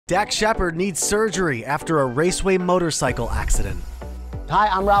Dax Shepard needs surgery after a raceway motorcycle accident. Hi,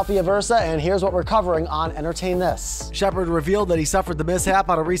 I'm Ralphie Aversa, and here's what we're covering on Entertain This. Shepard revealed that he suffered the mishap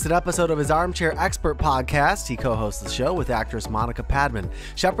on a recent episode of his Armchair Expert podcast. He co-hosts the show with actress Monica Padman.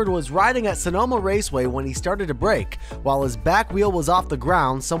 Shepard was riding at Sonoma Raceway when he started to brake. While his back wheel was off the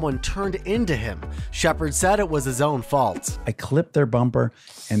ground, someone turned into him. Shepard said it was his own fault. I clipped their bumper,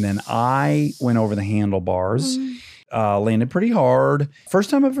 and then I went over the handlebars. Landed pretty hard. First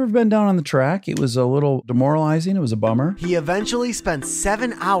time I've ever been down on the track. It was a little demoralizing. It was a bummer. He eventually spent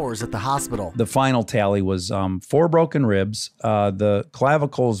 7 hours at the hospital. The final tally was 4 broken ribs. The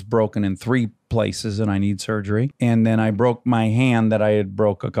clavicle's broken in 3 places and I need surgery. And then I broke my hand that I had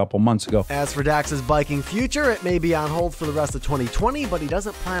broke a couple months ago. As for Dax's biking future, it may be on hold for the rest of 2020, but he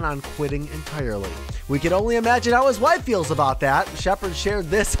doesn't plan on quitting entirely. We can only imagine how his wife feels about that. Shepard shared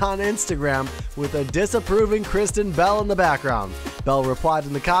this on Instagram with a disapproving Kristen Bell in the background. Bell replied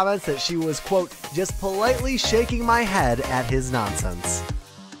in the comments that she was, quote, just politely shaking my head at his nonsense.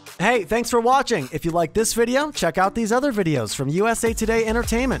 Hey, thanks for watching. If you like this video, check out these other videos from USA Today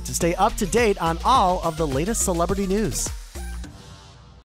Entertainment to stay up to date on all of the latest celebrity news.